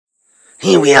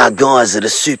Here we are, guys, at a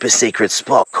super secret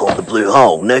spot called the Blue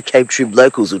Hole. No Cape Trib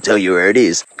locals will tell you where it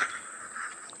is.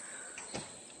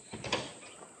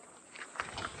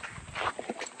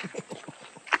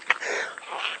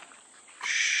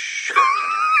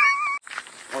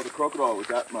 Oh, the crocodile was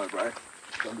that, no, bro.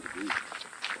 It's under the bridge.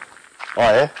 Oh,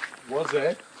 yeah? Was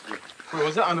there? Yeah. Where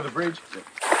was that? Under the bridge? Yeah.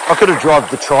 I could have driven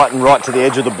the Triton right to the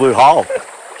edge of the Blue Hole.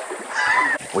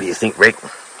 What do you think, Rick?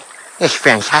 It's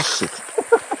fantastic.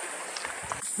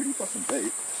 It's pretty fucking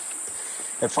deep.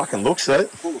 It fucking looks it.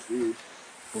 Full of fish.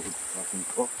 Full of fucking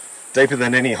cock. Deeper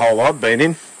than any hole I've been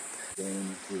in.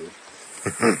 Damn, it's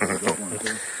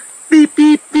Beep,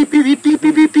 beep, beep, beep, beep, beep,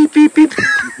 beep, beep, beep, beep, beep.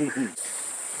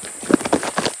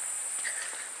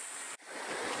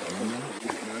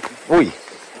 Oi.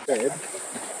 Bad.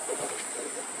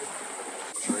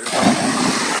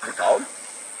 Cold?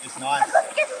 It's nice.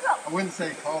 I wouldn't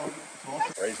say cold. It's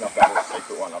awesome. He's not bad. There's a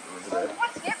secret one up the river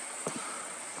there.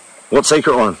 What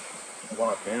secret one? The one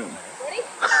I found.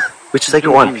 Which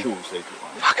secret one? Actual secret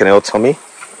one. Fucking hell, Tommy.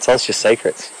 Tell us your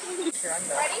secrets.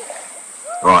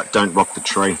 Right, don't rock the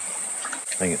tree. I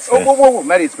think it's there. Oh, whoa, whoa,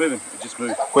 Matty, it's moving. It just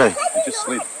moved. Where? It just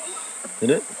slid. Did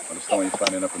it? I just don't want you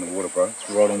floating up in the water, bro. It's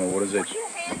right on the water's edge.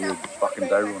 It'll be a fucking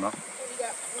day rule enough.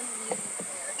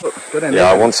 Look, go down there.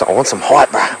 Yeah, I want some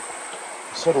height, bro.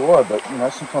 So do I, but you know,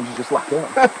 sometimes you just luck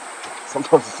out.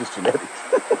 Sometimes it's just genetics.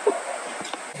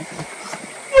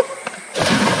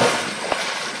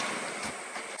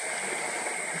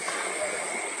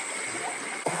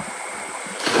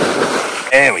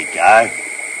 There we go.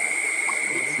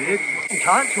 That's it. You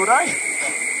can't, should I?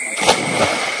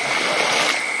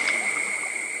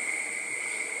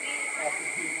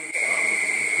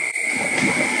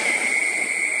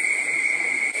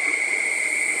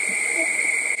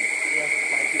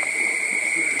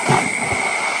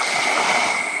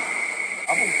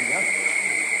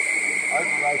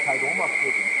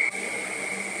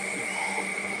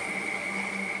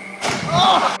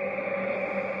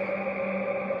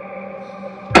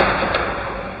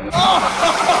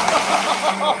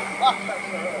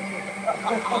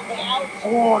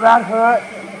 Oh, that hurt.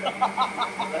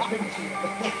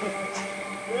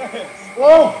 Yes.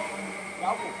 Whoa!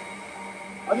 Double.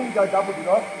 I didn't go double, did I?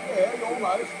 Yeah, you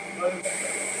almost.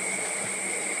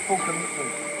 Full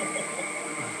commitment.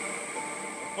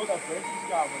 I thought that breath was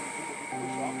going when you took a big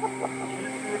push up.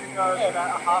 You just go about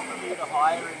a half a metre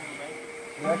higher in the leg.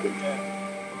 You reckon? Yeah.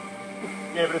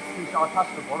 Yeah, but it's, I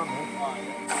touched the bottom there. Oh,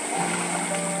 yeah.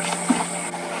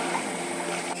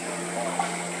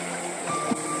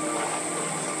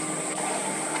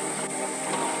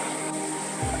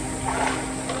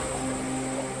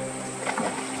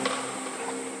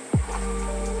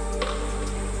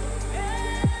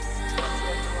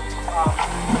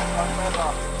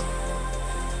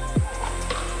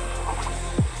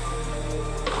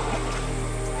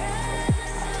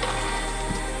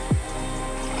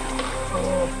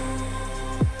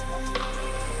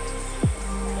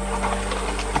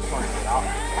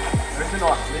 There's a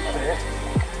nice lip there.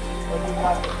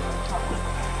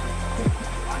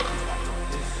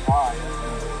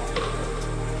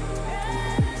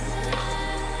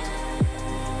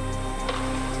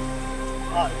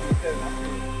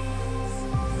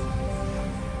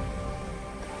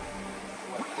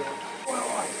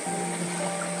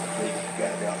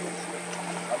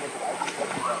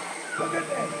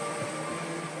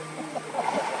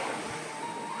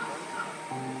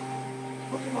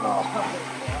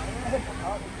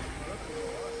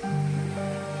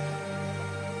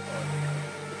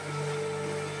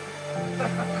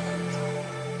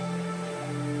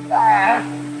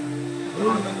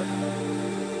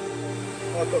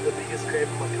 I've got the biggest crab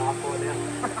in my car for now.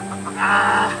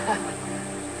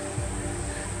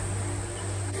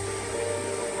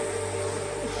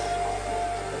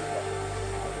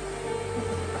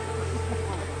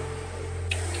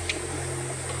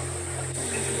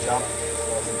 Jump.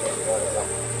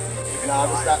 You can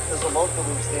harvest that. There's a log that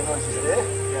we were standing on just there.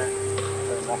 Yeah.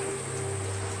 Fair enough.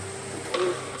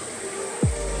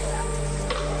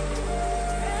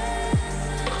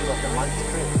 Like a lunch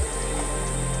trip.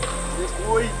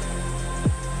 Boy.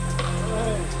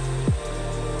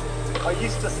 I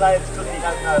used to say it's because he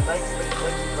had no legs, but his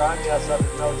legs are grown now, so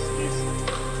there's no excuse.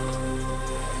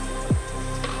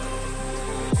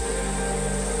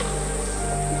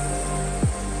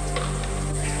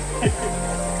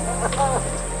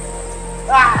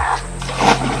 Ah!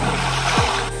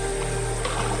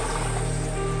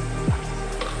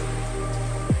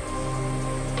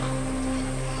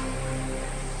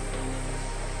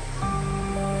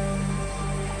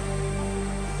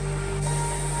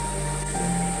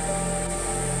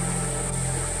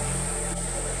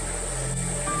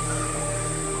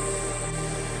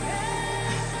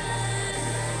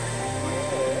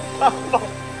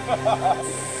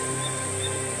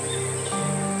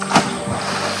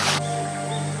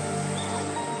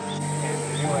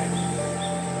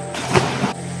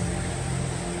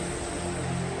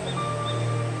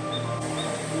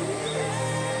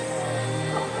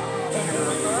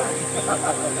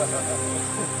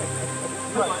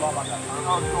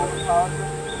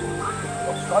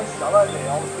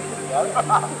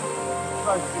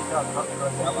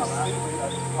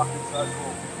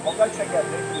 I'll go check out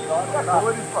their design. How cool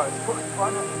it is, bro. It's put in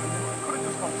front of it. Could have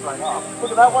just gone straight up.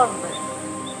 Look at that one.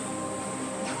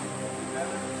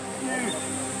 Huge.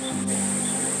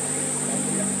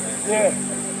 Yeah.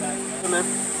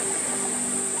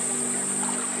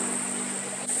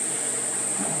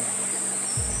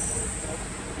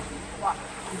 Fuck,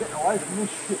 you're getting away from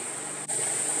this shit.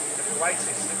 The brakes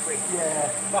are slippery. Yeah.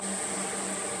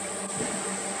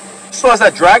 Just like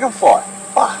that dragonfly.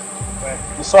 Fuck.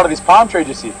 The side of this palm tree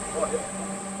just here. Oh, yeah.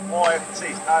 Oh, I can see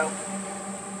his tail.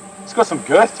 It's got some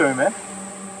girth to him, man.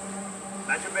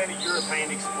 Imagine being a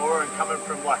European explorer and coming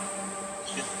from like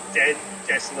just dead,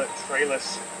 desolate,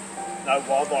 treeless, no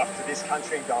wildlife to this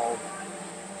country and going,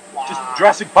 wow. Just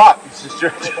Jurassic Park. It's just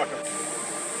Jurassic Park.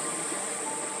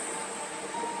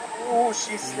 Oh,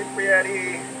 she's slippery out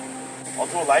here. I'll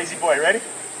do a lazy boy, ready?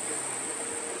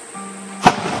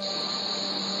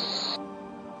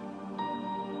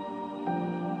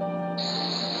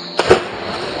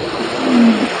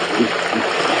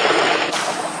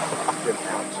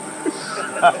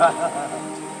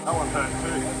 That one hurt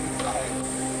too.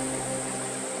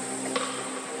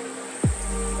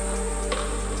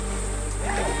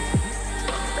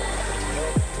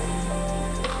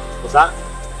 What's that?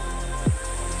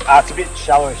 It's a bit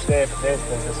shallowish there, but there's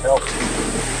this help.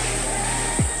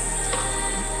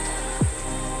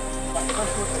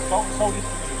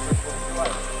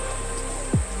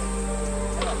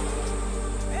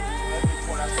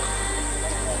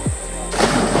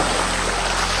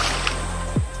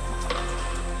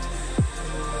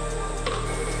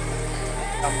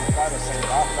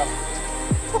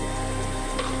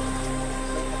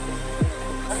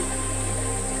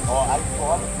 Oh,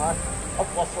 85, mate.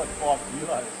 I've lost like 5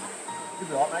 kilos. You'll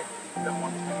be right, mate. That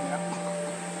 120 now.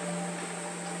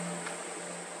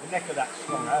 The neck of that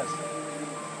strong as.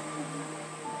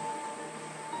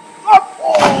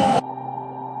 Oh!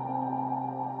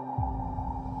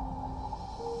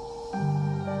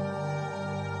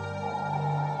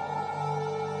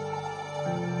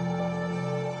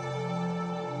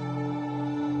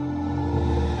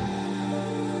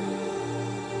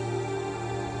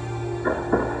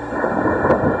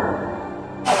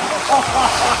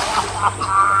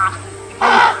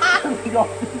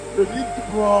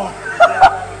 Bro,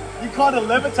 you kind of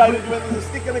levitated when there's a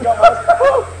stick in the gut.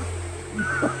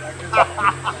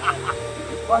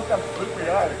 Like that slippery,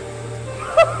 eh?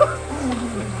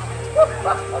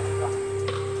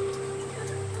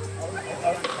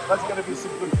 That's going to be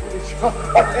some good footage.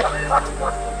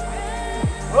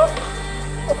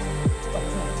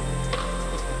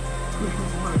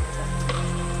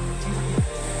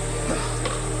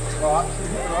 Alright, should we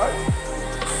hit the road?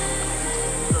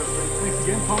 Thanks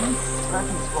again, Tommy. Back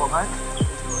in the spot, mate.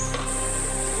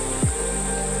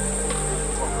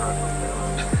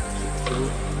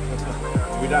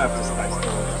 We don't have to stay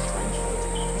still.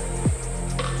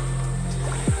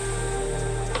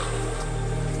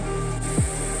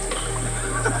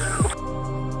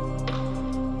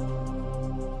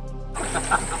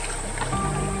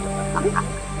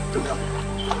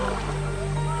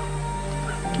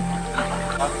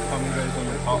 Tommy goes on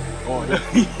the top. Oh,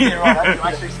 yeah, right.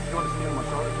 Actually, you want to stand on my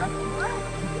shoulder, okay?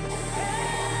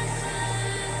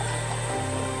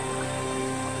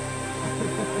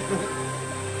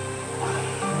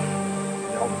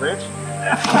 You hold the bridge?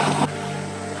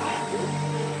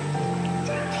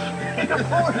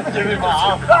 Give me my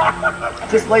arm.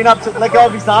 Just lean up to let go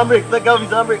of his arm, Rick. Let go of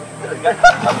his arm, Rick. There we go.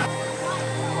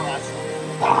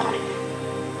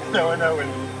 No, I know when.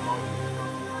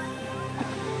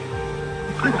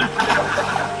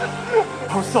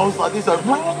 Our souls like this are.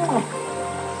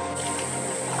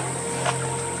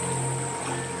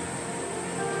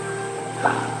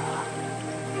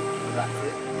 That's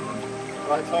it.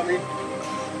 Right, Tommy,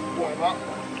 warm up.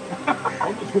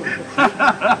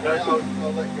 Right,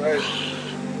 I'll let go.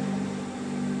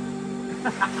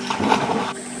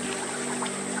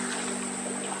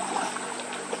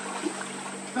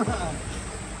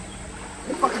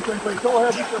 Fucking 10 feet tall,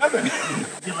 how'd you happen?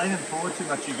 If you're leaning forward too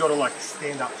much, you've got to like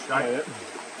stand up straight. Oh, yeah.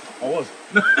 I was.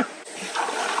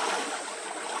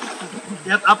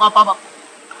 Yep, up.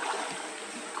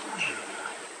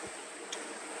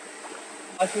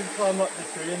 I should climb up the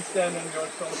tree and stand on your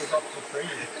shoulders up the tree.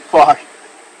 Fuck.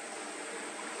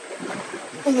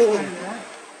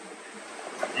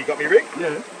 You got me, Rick?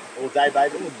 Yeah. All day,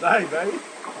 baby. All day, baby.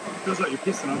 Feels like you're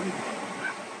pissing on me.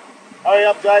 Hurry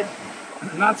up, Jake.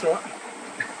 That's alright.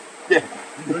 Yeah,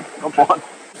 I'm fine.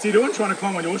 What's he doing? Trying to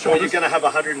climb on your Well, shoulders? you're going to have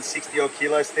 160 odd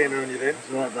kilos standing on you then.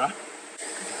 That's alright,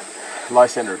 bro. Low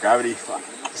centre of gravity. Fuck.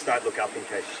 Just don't look up in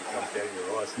case she comes down in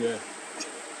your eyes. Yeah.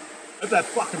 Let that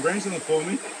fucking branch on the floor,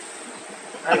 me.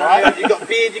 Alright, you got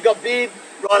beard,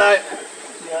 Righto.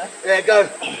 Yeah. Yeah, go.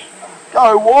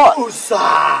 Go what?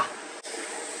 Usa!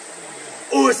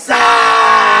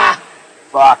 Usa!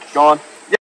 Fuck, go on.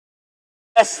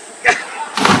 Yes!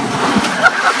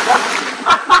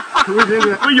 We did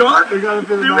it. We got it. We got a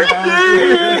bit of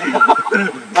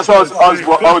That's why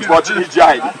I was watching you,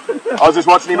 Jake. I was just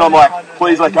watching him, I'm like,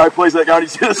 please let go, and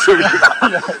he's gonna shoot.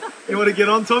 You want to get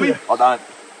on, Tommy? I don't.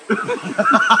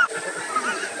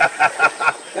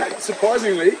 That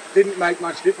surprisingly didn't make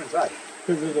much difference, eh?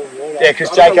 Because of the water. Yeah, because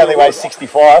Jake only weighs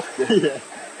 65. Yeah.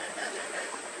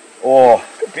 Oh,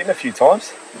 been a few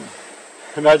times.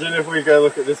 Imagine if we go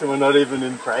look at this and we're not even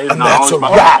in frame. And that's a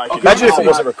wrap. Imagine if it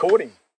wasn't recording.